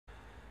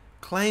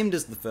Acclaimed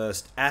as the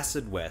first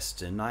acid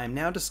western, I am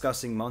now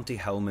discussing Monte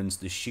Hellman's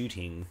The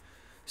Shooting.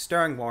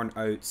 Starring Warren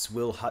Oates,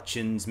 Will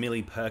Hutchins,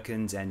 Millie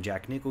Perkins, and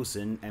Jack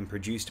Nicholson, and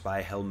produced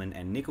by Hellman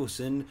and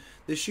Nicholson,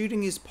 The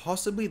Shooting is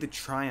possibly the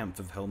triumph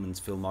of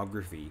Hellman's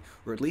filmography,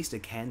 or at least a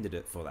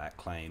candidate for that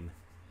claim.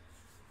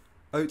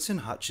 Oates and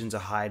Hutchins are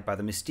hired by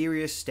the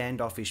mysterious,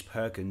 standoffish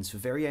Perkins for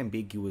very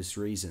ambiguous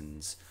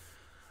reasons.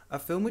 A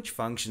film which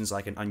functions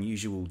like an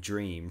unusual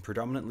dream,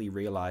 predominantly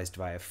realised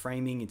via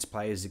framing its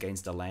players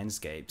against the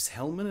landscapes,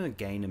 Hellman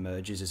again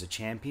emerges as a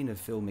champion of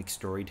filmic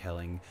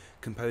storytelling,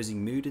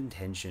 composing mood and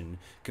tension,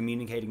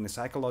 communicating the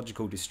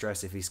psychological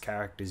distress of his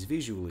characters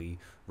visually,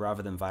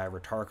 rather than via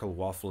rhetorical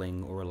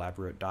waffling or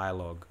elaborate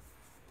dialogue.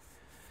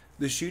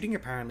 The Shooting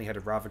apparently had a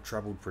rather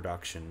troubled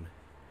production.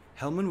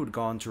 Hellman would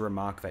go on to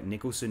remark that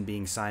Nicholson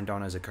being signed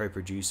on as a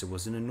co-producer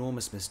was an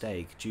enormous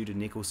mistake due to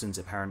Nicholson's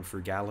apparent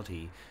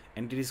frugality,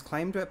 and it is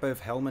claimed that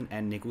both Hellman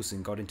and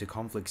Nicholson got into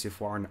conflicts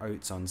with Warren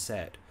Oates on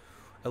set.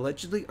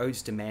 Allegedly,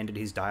 Oates demanded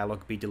his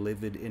dialogue be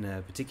delivered in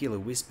a particular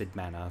whispered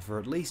manner for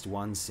at least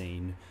one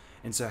scene,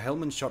 and so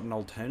Hellman shot an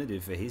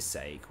alternative for his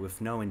sake,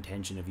 with no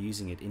intention of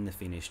using it in the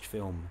finished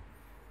film.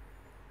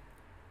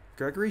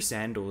 Gregory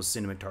Sandor's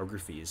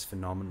cinematography is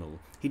phenomenal.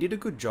 He did a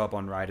good job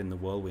on Ride in the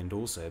Whirlwind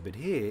also, but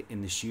here,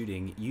 in The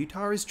Shooting,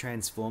 Utah is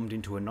transformed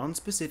into a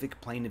non-specific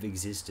plane of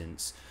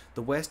existence.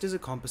 The West is a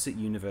composite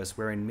universe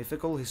wherein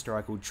mythical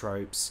historical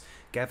tropes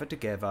gather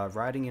together,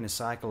 riding in a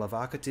cycle of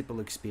archetypal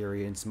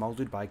experience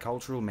molded by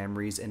cultural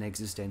memories and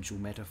existential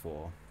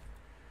metaphor.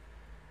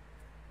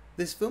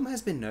 This film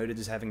has been noted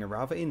as having a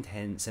rather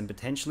intense and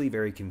potentially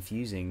very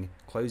confusing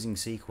closing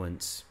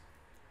sequence.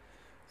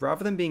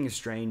 Rather than being a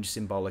strange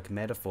symbolic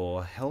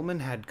metaphor,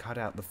 Hellman had cut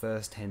out the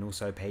first 10 or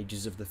so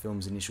pages of the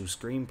film's initial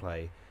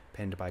screenplay,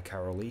 penned by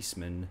Carol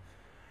Eastman.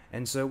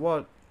 And so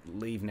what?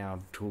 Leave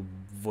now to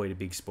avoid a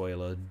big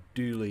spoiler.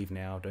 Do leave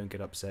now, don't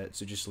get upset,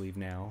 so just leave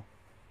now.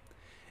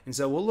 And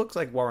so what looks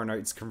like Warren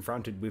Oates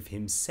confronted with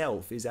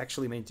himself is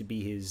actually meant to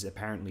be his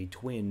apparently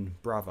twin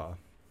brother.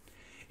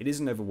 It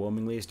isn't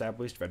overwhelmingly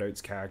established that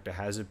Oates' character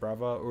has a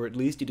brother, or at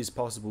least it is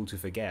possible to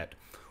forget,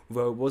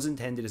 although it was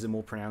intended as a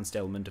more pronounced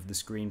element of the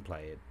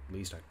screenplay, at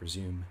least I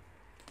presume.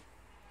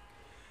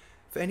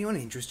 For anyone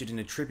interested in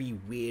a trippy,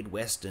 weird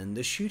western,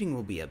 The Shooting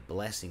will be a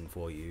blessing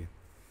for you.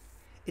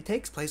 It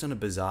takes place on a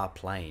bizarre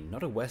plane,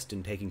 not a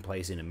western taking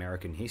place in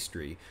American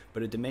history,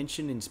 but a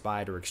dimension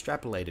inspired or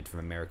extrapolated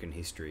from American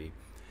history.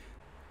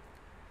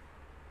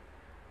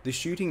 The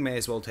Shooting may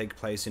as well take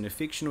place in a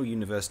fictional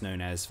universe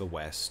known as the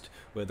West,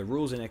 where the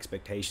rules and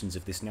expectations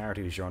of this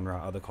narrative genre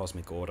are the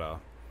cosmic order.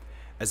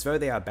 As though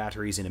they are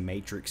batteries in a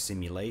matrix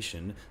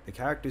simulation, the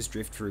characters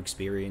drift through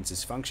experience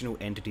as functional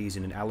entities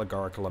in an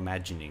allegorical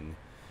imagining.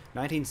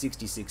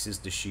 1966's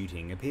The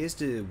Shooting appears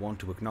to want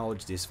to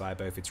acknowledge this via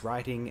both its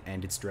writing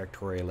and its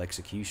directorial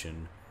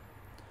execution.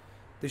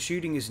 The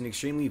Shooting is an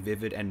extremely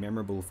vivid and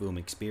memorable film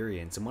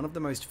experience, and one of the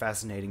most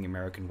fascinating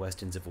American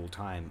westerns of all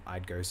time,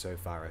 I'd go so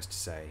far as to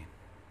say.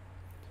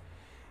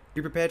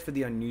 Be prepared for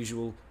the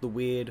unusual, the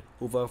weird,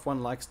 although if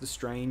one likes the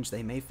strange,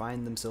 they may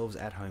find themselves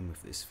at home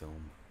with this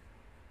film.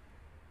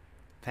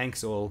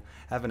 Thanks all,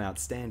 have an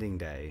outstanding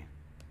day.